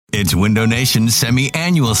It's Window Nation's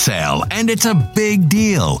semi-annual sale, and it's a big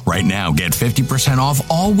deal. Right now, get 50% off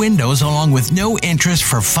all windows along with no interest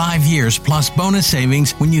for 5 years plus bonus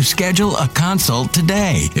savings when you schedule a consult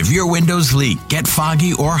today. If your windows leak, get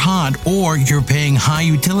foggy or hot, or you're paying high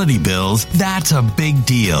utility bills, that's a big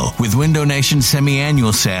deal. With Window Nation's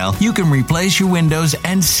semi-annual sale, you can replace your windows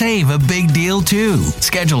and save a big deal too.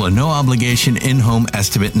 Schedule a no-obligation in-home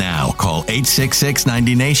estimate now. Call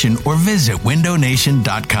 866-90-NATION or visit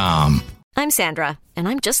windownation.com. I'm Sandra, and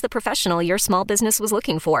I'm just the professional your small business was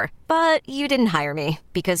looking for. But you didn't hire me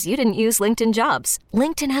because you didn't use LinkedIn Jobs.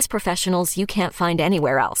 LinkedIn has professionals you can't find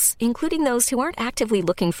anywhere else, including those who aren't actively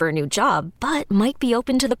looking for a new job, but might be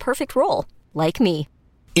open to the perfect role, like me.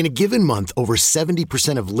 In a given month, over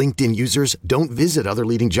 70% of LinkedIn users don't visit other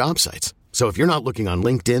leading job sites. So if you're not looking on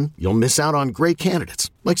LinkedIn, you'll miss out on great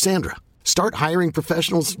candidates like Sandra. Start hiring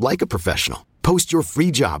professionals like a professional. Post your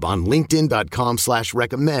free job on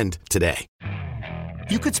linkedin.com/recommend today.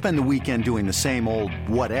 You could spend the weekend doing the same old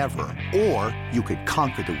whatever, or you could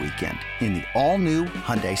conquer the weekend in the all-new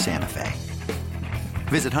Hyundai Santa Fe.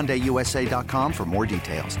 Visit HyundaiUSA.com for more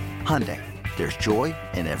details. Hyundai, there's joy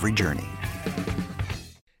in every journey.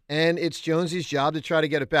 And it's Jonesy's job to try to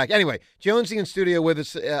get it back. Anyway, Jonesy in studio with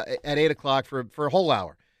us at 8 o'clock for a whole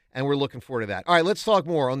hour, and we're looking forward to that. All right, let's talk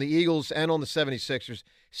more on the Eagles and on the 76ers.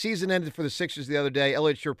 Season ended for the Sixers the other day.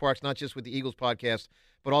 Elliot Shore-Parks, not just with the Eagles podcast,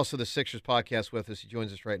 but also the Sixers podcast with us. He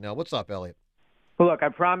joins us right now. What's up, Elliot? Well, look, I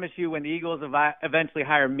promise you when the Eagles eventually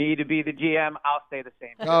hire me to be the GM, I'll stay the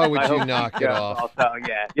same. Oh, would you knock it off? Also,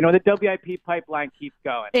 yeah. You know, the WIP pipeline keeps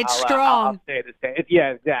going. It's strong. I'll stay the same.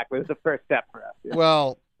 Yeah, exactly. It's the first step for us. Yeah.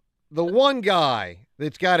 Well, the one guy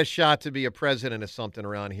that's got a shot to be a president of something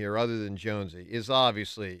around here other than Jonesy is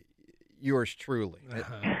obviously yours truly.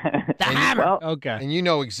 The hammer. Okay. And you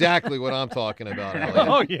know exactly what I'm talking about, Elliot.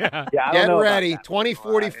 Oh, yeah. Get ready,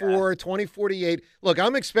 2044, 2048. Look,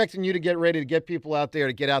 I'm expecting you to get ready to get people out there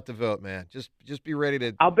to get out the vote, man. Just be ready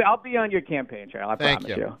to. I'll be on your campaign trail. I promise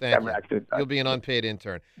you. Thank you. You'll be an unpaid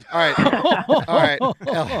intern. All right. All right.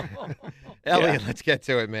 Elliot, let's get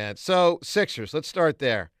to it, man. So, Sixers, let's start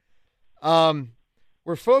there.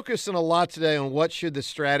 We're focusing a lot today on what should the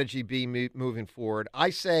strategy be moving forward.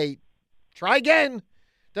 I say try again.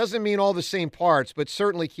 Doesn't mean all the same parts, but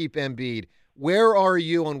certainly keep Embiid. Where are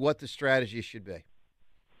you on what the strategy should be?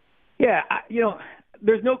 Yeah,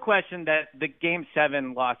 there's no question that the Game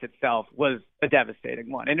 7 loss itself was a devastating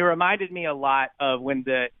one. And it reminded me a lot of when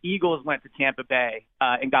the Eagles went to Tampa Bay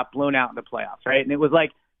and got blown out in the playoffs, right? And it was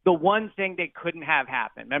like the one thing they couldn't have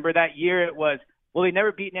happen. Remember that year it was, well, they've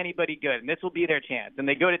never beaten anybody good, and this will be their chance. And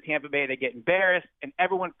they go to Tampa Bay, they get embarrassed, and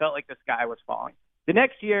everyone felt like the sky was falling. The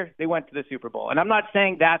next year, they went to the Super Bowl. And I'm not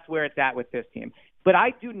saying that's where it's at with this team. But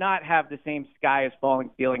I do not have the same sky is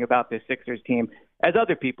falling feeling about this Sixers team as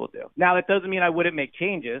other people do. Now, that doesn't mean I wouldn't make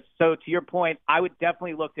changes. So to your point, I would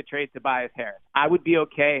definitely look to trade Tobias Harris. I would be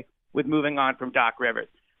okay with moving on from Doc Rivers.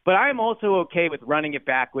 But I'm also okay with running it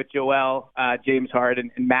back with Joel, James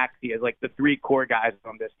Harden, and Maxey as like the three core guys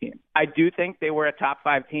on this team. I do think they were a top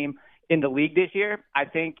 5 team in the league this year. I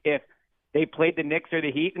think if they played the Knicks or the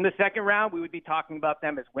Heat in the second round, we would be talking about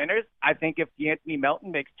them as winners. I think if D'Anthony Melton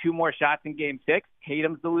makes 2 more shots in Game 6,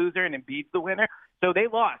 Tatum's the loser and Embiid's the winner. So they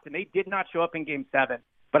lost, and they did not show up in Game 7.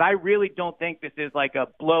 But I really don't think this is like a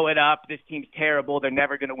blow it up, this team's terrible, they're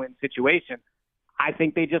never going to win situation. I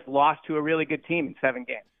think they just lost to a really good team in 7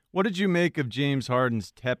 games. What did you make of James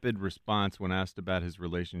Harden's tepid response when asked about his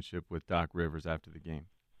relationship with Doc Rivers after the game?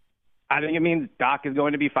 I think it means Doc is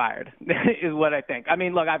going to be fired, is what I think. I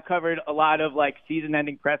mean, look, I've covered a lot of like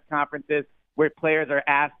season-ending press conferences where players are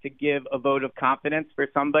asked to give a vote of confidence for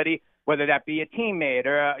somebody, whether that be a teammate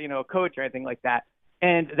or a coach or anything like that.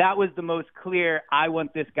 And that was the most clear, I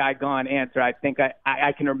want this guy gone answer I think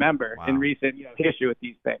I can remember in recent history with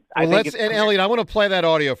these things. Well, Elliot, I want to play that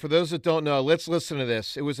audio. For those that don't know, let's listen to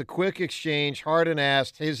this. It was a quick exchange. Harden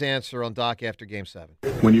asked his answer on Doc after Game 7.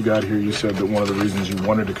 When you got here, you said that one of the reasons you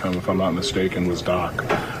wanted to come, if I'm not mistaken, was Doc.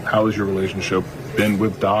 How has your relationship been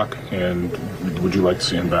with Doc, and would you like to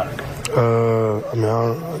see him back? I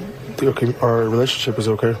think our relationship is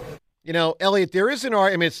okay. You know, Elliot, there is an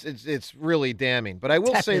argument. It's really damning, but I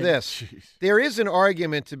will say this: there is an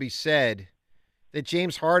argument to be said that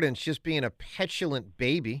James Harden's just being a petulant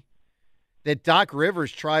baby, that Doc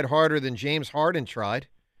Rivers tried harder than James Harden tried,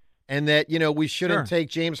 and that we shouldn't take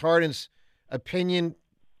James Harden's opinion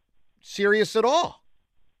serious at all.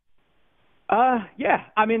 Yeah.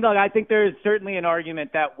 I mean, look, I think there is certainly an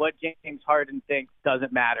argument that what James Harden thinks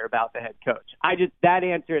doesn't matter about the head coach. That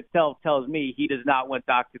answer itself tells me he does not want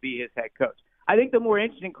Doc to be his head coach. I think the more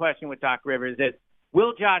interesting question with Doc Rivers is,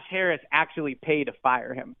 will Josh Harris actually pay to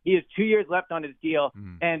fire him? He has 2 years left on his deal,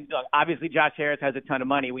 and look, obviously Josh Harris has a ton of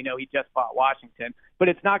money. We know he just bought Washington, but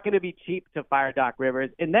it's not going to be cheap to fire Doc Rivers.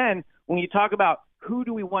 And then when you talk about who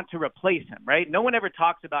do we want to replace him, right? No one ever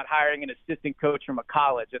talks about hiring an assistant coach from a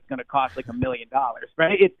college that's going to cost like $1 million,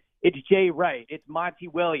 right? It's Jay Wright, it's Monty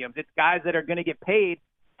Williams, it's guys that are going to get paid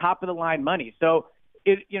top of the line money. So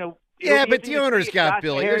yeah, but the owner's got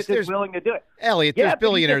billions. There's willing to do it. Elliot, there's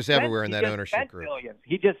billionaires everywhere in that ownership group. Billions.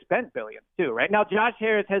 He just spent billions too, right? Now Josh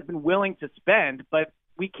Harris has been willing to spend, but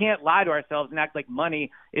we can't lie to ourselves and act like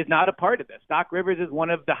money is not a part of this. Doc Rivers is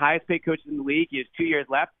one of the highest paid coaches in the league. He has 2 years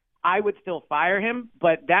left. I would still fire him,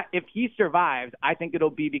 but that if he survives, I think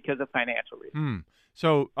it'll be because of financial reasons.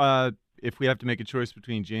 So if we have to make a choice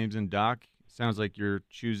between James and Doc, sounds like you're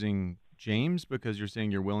choosing James because you're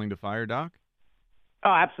saying you're willing to fire Doc?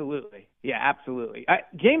 Oh, absolutely. Yeah, absolutely.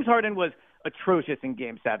 James Harden was atrocious in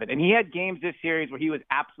Game 7, and he had games this series where he was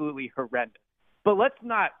absolutely horrendous. But let's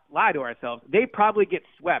not lie to ourselves. They probably get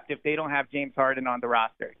swept if they don't have James Harden on the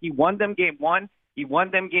roster. He won them Game 1. He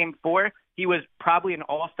won them Game 4. He was probably an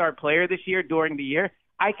all-star player this year during the year.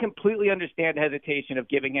 I completely understand the hesitation of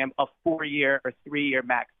giving him a 4-year or 3-year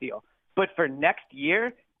max deal. But for next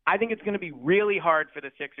year, I think it's going to be really hard for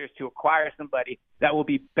the Sixers to acquire somebody that will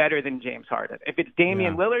be better than James Harden. If it's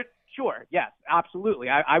Damian Lillard, sure, yes, absolutely.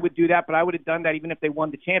 I would do that, but I would have done that even if they won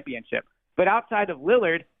the championship. But outside of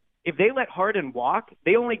Lillard, if they let Harden walk,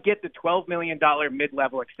 they only get the $12 million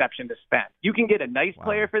mid-level exception to spend. You can get a nice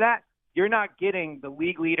player for that. You're not getting the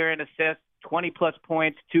league leader in assists, 20-plus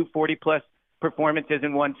points, 240-plus performances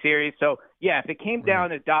in one series. So, yeah, if it came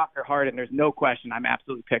down to Doc or Harden, there's no question I'm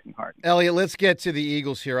absolutely picking Harden. Elliot, let's get to the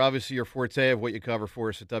Eagles here. Obviously, your forte of what you cover for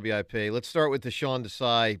us at WIP. Let's start with the Sean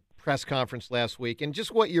Desai press conference last week and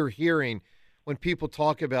just what you're hearing when people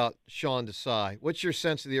talk about Sean Desai. What's your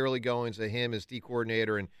sense of the early goings of him as D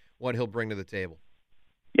coordinator and what he'll bring to the table?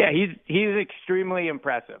 Yeah, he's extremely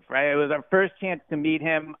impressive, right? It was our first chance to meet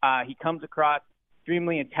him. He comes across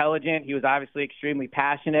extremely intelligent. He was obviously extremely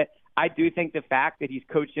passionate. I do think the fact that he's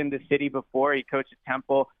coached in the city before, he coached at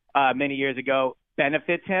Temple many years ago,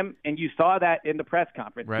 benefits him. And you saw that in the press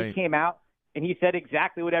conference. Right. He came out and he said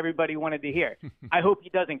exactly what everybody wanted to hear. I hope he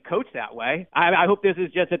doesn't coach that way. I hope this is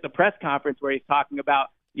just at the press conference where he's talking about,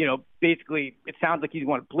 basically it sounds like he's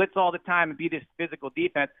going to blitz all the time and be this physical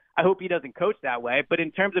defense. I hope he doesn't coach that way. But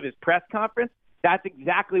in terms of his press conference, that's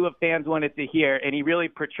exactly what fans wanted to hear. And he really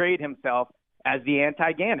portrayed himself as the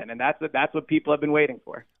anti-Gannon, and that's what people have been waiting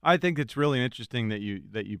for. I think it's really interesting that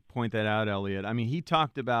you point that out, Elliot. I mean, he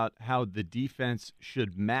talked about how the defense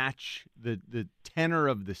should match the tenor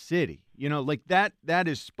of the city. Like that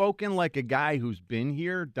is spoken like a guy who's been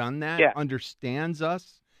here, done that, understands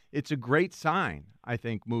us. It's a great sign, I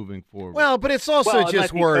think, moving forward. Well, but it's also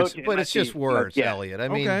just words. But it's just words, Elliot. I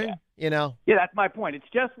mean, Yeah, that's my point. It's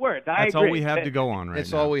just words. I agree. That's all we have to go on right now.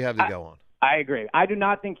 It's all we have to go on. I agree. I do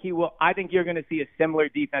not think he will. I think you're going to see a similar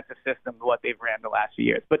defensive system to what they've ran the last few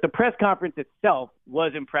years. But the press conference itself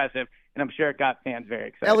was impressive, and I'm sure it got fans very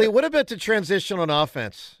excited. Elliot, what about the transition on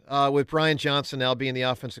offense with Brian Johnson now being the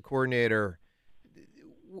offensive coordinator?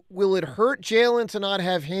 Will it hurt Jalen to not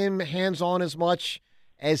have him hands-on as much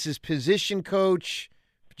as his position coach?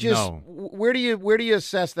 No. Where do you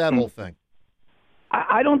assess that whole thing?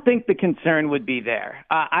 I don't think the concern would be there.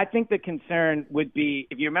 I think the concern would be,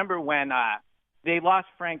 if you remember when they lost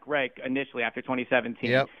Frank Reich initially after 2017.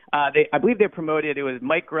 Yep. I believe they promoted, it was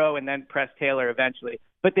Mike Rowe and then Press Taylor eventually.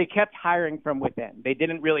 But they kept hiring from within. They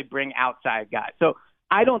didn't really bring outside guys. So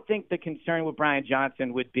I don't think the concern with Brian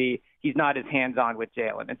Johnson would be he's not as hands-on with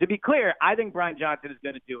Jalen. And to be clear, I think Brian Johnson is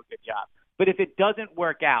going to do a good job. But if it doesn't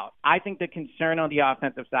work out, I think the concern on the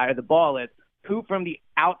offensive side of the ball is who from the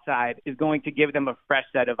outside is going to give them a fresh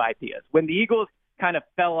set of ideas. When the Eagles kind of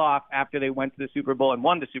fell off after they went to the Super Bowl and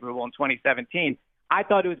won the Super Bowl in 2017, I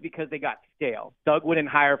thought it was because they got stale. Doug wouldn't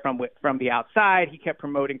hire from the outside. He kept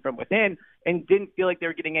promoting from within and didn't feel like they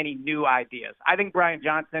were getting any new ideas. I think Brian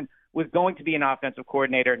Johnson was going to be an offensive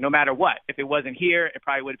coordinator no matter what. If it wasn't here, it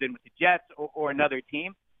probably would have been with the Jets or another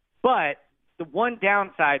team. But the one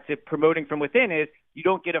downside to promoting from within is you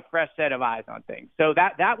don't get a fresh set of eyes on things. So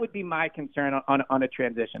that would be my concern on a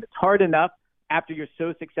transition. It's hard enough after you're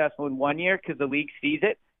so successful in 1 year because the league sees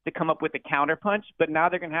it to come up with a counterpunch, but now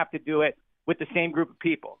they're going to have to do it with the same group of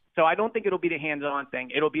people. So I don't think it'll be the hands-on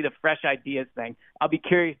thing. It'll be the fresh ideas thing. I'll be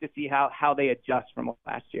curious to see how they adjust from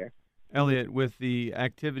last year. Elliot, with the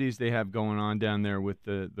activities they have going on down there with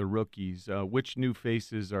the rookies, which new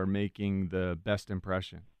faces are making the best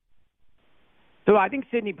impression? So I think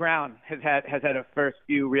Sidney Brown has had a first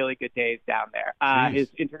few really good days down there. His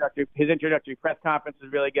introductory press conference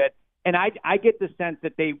was really good. And I get the sense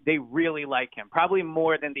that they really like him, probably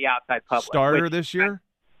more than the outside public. Starter this year?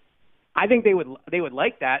 I think they would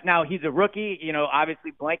like that. Now, he's a rookie.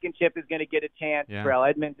 Obviously Blankenship is going to get a chance. Yeah. Terrell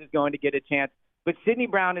Edmonds is going to get a chance. But Sidney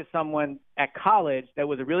Brown is someone at college that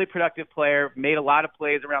was a really productive player, made a lot of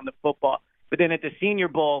plays around the football, but then at the Senior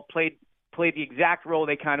Bowl played the exact role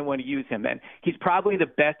they kind of want to use him in. He's probably the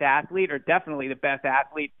best athlete, or definitely the best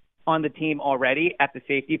athlete on the team already at the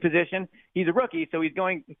safety position. He's a rookie, so he's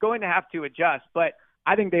going to have to adjust. But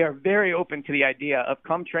I think they are very open to the idea of,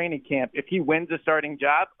 come training camp, if he wins a starting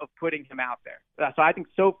job, of putting him out there. So I think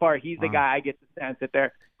so far he's the guy I get the sense that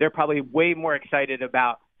they're probably way more excited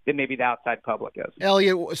about than maybe the outside public is.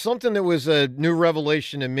 Elliot, something that was a new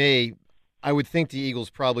revelation to me, I would think the Eagles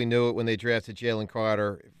probably knew it when they drafted Jalen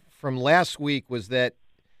Carter, from last week, was that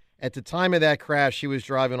at the time of that crash, he was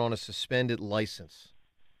driving on a suspended license.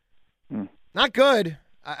 Not good.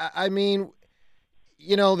 I mean,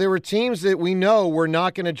 there were teams that we know were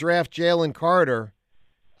not going to draft Jalen Carter.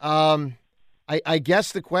 I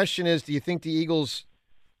guess the question is, do you think the Eagles,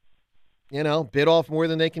 bit off more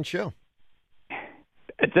than they can chew?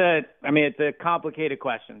 It's a complicated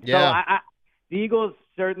question. Yeah. So the Eagles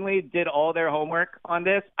certainly did all their homework on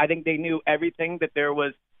this. I think they knew everything that there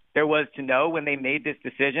was to know when they made this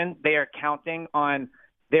decision. They are counting on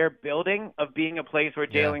their building of being a place where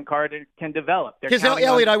Jalen Carter can develop. Because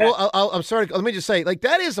Elliot, I'm sorry. Let me just say,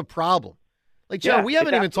 that is a problem. John, we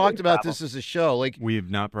haven't even talked about this as a show. We have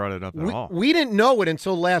not brought it up at all. We didn't know it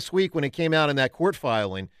until last week when it came out in that court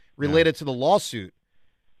filing related to the lawsuit.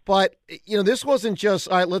 But, this wasn't just,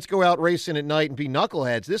 all right, let's go out racing at night and be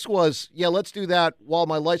knuckleheads. This was, let's do that while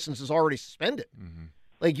my license is already suspended.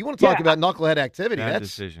 Mm-hmm. You want to talk about knucklehead activity. Bad That's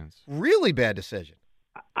decisions. Really bad decision.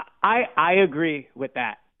 I agree with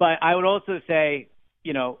that. But I would also say,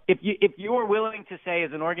 if you were willing to say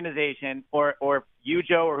as an organization or you,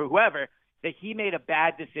 Joe, or whoever, that he made a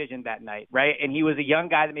bad decision that night, right? And he was a young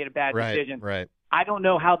guy that made a bad decision. Right. I don't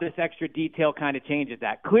know how this extra detail kind of changes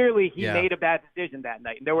that. Clearly, he made a bad decision that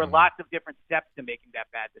night. And there were lots of different steps to making that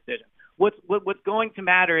bad decision. What's going to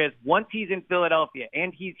matter is, once he's in Philadelphia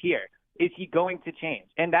and he's here, is he going to change?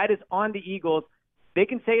 And that is on the Eagles. They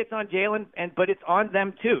can say it's on Jalen, but it's on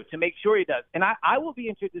them too to make sure he does. And I will be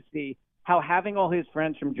interested to see how having all his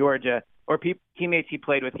friends from Georgia or teammates he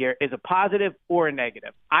played with here is a positive or a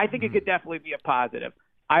negative. I think it could definitely be a positive.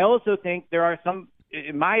 I also think there are some,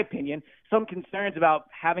 in my opinion, some concerns about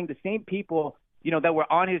having the same people, that were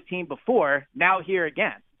on his team before, now here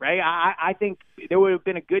again, right? I think there would have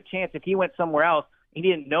been a good chance if he went somewhere else, he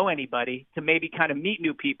didn't know anybody, to maybe kind of meet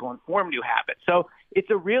new people and form new habits. So it's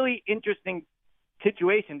a really interesting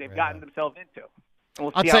situation they've gotten themselves into.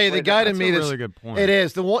 I'll tell you, the guy to me that's a really good point. It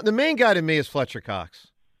is. The main guy to me is Fletcher Cox.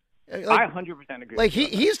 I 100% agree.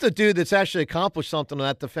 He's the dude that's actually accomplished something on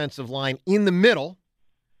that defensive line in the middle.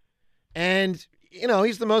 And,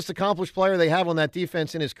 he's the most accomplished player they have on that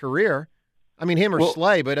defense in his career. I mean, him or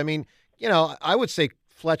Slay, but I would say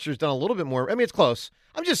Fletcher's done a little bit more. I mean, it's close.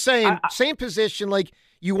 I'm just saying, same position.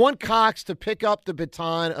 You want Cox to pick up the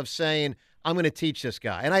baton of saying, I'm going to teach this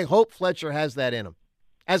guy. And I hope Fletcher has that in him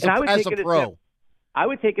as a pro. I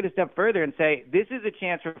would take it a step further and say this is a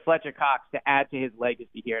chance for Fletcher Cox to add to his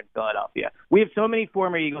legacy here in Philadelphia. We have so many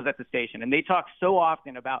former Eagles at the station, and they talk so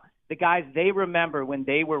often about the guys they remember when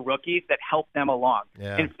they were rookies that helped them along.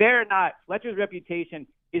 Yeah. And fair or not, Fletcher's reputation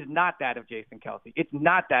is not that of Jason Kelce. It's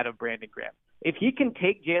not that of Brandon Graham. If he can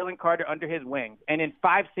take Jalen Carter under his wing, and in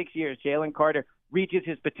 5-6 years Jalen Carter reaches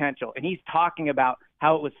his potential, and he's talking about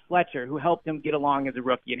how it was Fletcher who helped him get along as a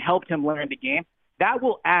rookie and helped him learn the game, that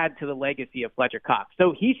will add to the legacy of Fletcher Cox.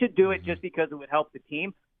 So he should do it just because it would help the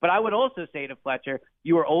team. But I would also say to Fletcher,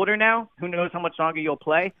 you are older now. Who knows how much longer you'll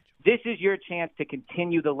play? This is your chance to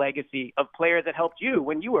continue the legacy of players that helped you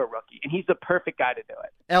when you were a rookie, and he's the perfect guy to do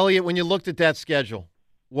it. Elliot, when you looked at that schedule,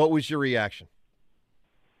 what was your reaction?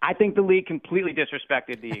 I think the league completely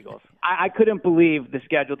disrespected the Eagles. I couldn't believe the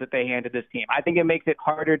schedule that they handed this team. I think it makes it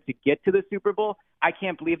harder to get to the Super Bowl. I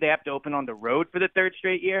can't believe they have to open on the road for the third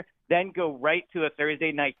straight year, then go right to a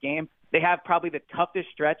Thursday night game. They have probably the toughest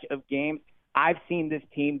stretch of games I've seen this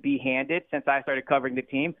team be handed since I started covering the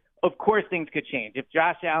team. Of course, things could change. If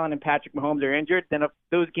Josh Allen and Patrick Mahomes are injured, then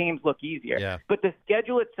those games look easier. Yeah. But the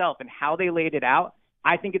schedule itself and how they laid it out,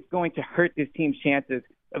 I think it's going to hurt this team's chances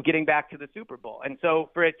of getting back to the Super Bowl. And so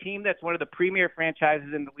for a team that's one of the premier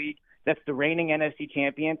franchises in the league, that's the reigning NFC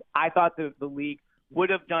champions, I thought the league would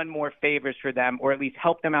have done more favors for them, or at least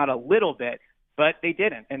helped them out a little bit, but they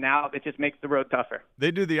didn't. And now it just makes the road tougher.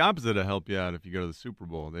 They do the opposite of help you out if you go to the Super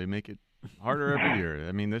Bowl. They make it harder every year.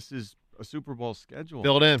 I mean, this is a Super Bowl schedule.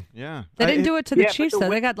 Built in. Yeah. They didn't do it to the Chiefs, though.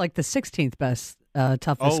 They got like the 16th best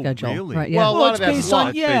toughest schedule. Really? Right, yeah. Well, a lot it's of that's based luck.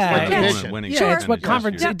 on division. it's what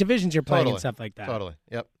conference divisions you're playing Totally. and stuff like that. Totally.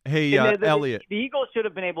 Yep. Hey, Elliot. The Eagles should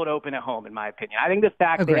have been able to open at home, in my opinion. I think the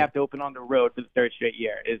fact they have to open on the road for the third straight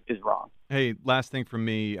year is wrong. Hey, last thing from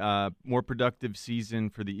me. More productive season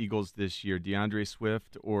for the Eagles this year, DeAndre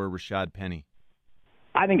Swift or Rashad Penny?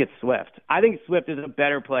 I think it's Swift. I think Swift is a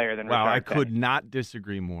better player than Rashard Wow, I Penny. could not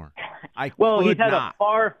disagree more. He's had a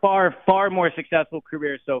far more successful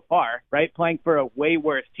career so far, right? Playing for a way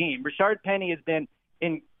worse team. Rashard Penny has been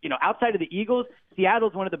outside of the Eagles,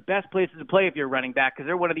 Seattle's one of the best places to play if you're running back because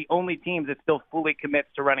they're one of the only teams that still fully commits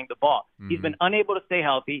to running the ball. Mm-hmm. He's been unable to stay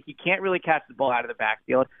healthy. He can't really catch the ball out of the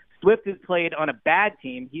backfield. Swift has played on a bad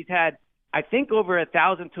team. He's had, I think, over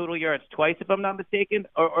 1,000 total yards twice, if I'm not mistaken,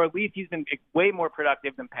 or at least he's been way more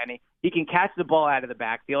productive than Penny. He can catch the ball out of the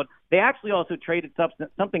backfield. They actually also traded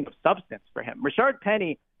something of substance for him. Rashard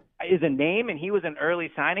Penny is a name, and he was an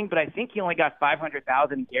early signing, but I think he only got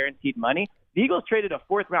 $500,000 guaranteed money. The Eagles traded a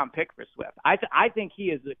fourth-round pick for Swift. I think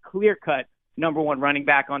he is a clear-cut number one running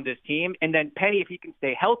back on this team, and then Penny, if he can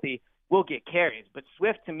stay healthy, will get carries. But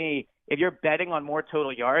Swift, to me, if you're betting on more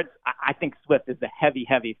total yards, I think Swift is the heavy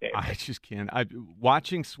favorite. I just can't.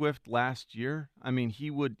 Watching Swift last year, I mean,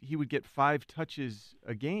 he would get 5 touches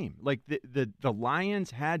a game. Like the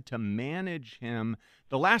Lions had to manage him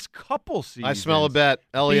the last couple seasons. I smell a bet,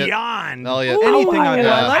 Elliot. Beyond Elliot. anything on I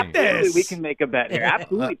that. like this. We can make a bet here.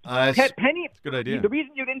 Absolutely. Penny. It's a good idea. The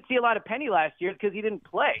reason you didn't see a lot of Penny last year is because he didn't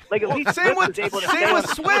play. Like at least same Swift with was able to same stay with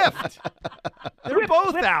on- Swift. They're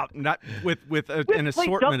both out, not with an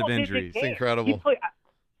assortment of injuries. It's incredible.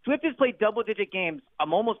 Swift has played double-digit games.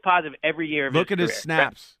 I'm almost positive every year. Of Look at his career.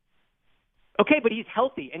 snaps. Okay, but he's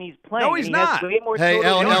healthy and he's playing. No, he's and he not. Has way more Hey,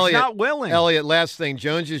 total yards. Elliot, not willing. Elliot, last thing.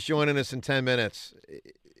 Jones is joining us in 10 minutes.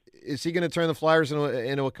 Is he going to turn the Flyers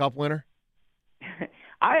into a cup winner?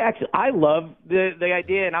 I love the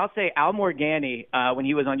idea, and I'll say Al Morgani, when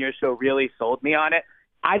he was on your show, really sold me on it.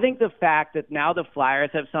 I think the fact that now the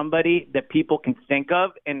Flyers have somebody that people can think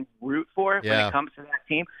of and root for when it comes to that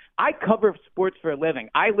team. I cover sports for a living.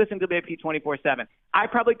 I listen to WIP 24/7. I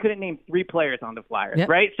probably couldn't name 3 players on the Flyers,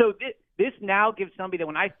 right? So this now gives somebody that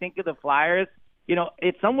when I think of the Flyers,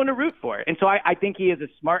 it's someone to root for. And so I think he is a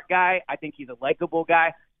smart guy. I think he's a likable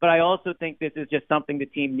guy. But I also think this is just something the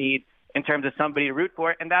team needs in terms of somebody to root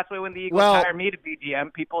for. And that's why when the Eagles hire me to be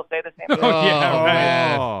GM, people say the same thing.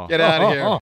 Man. Get out of here.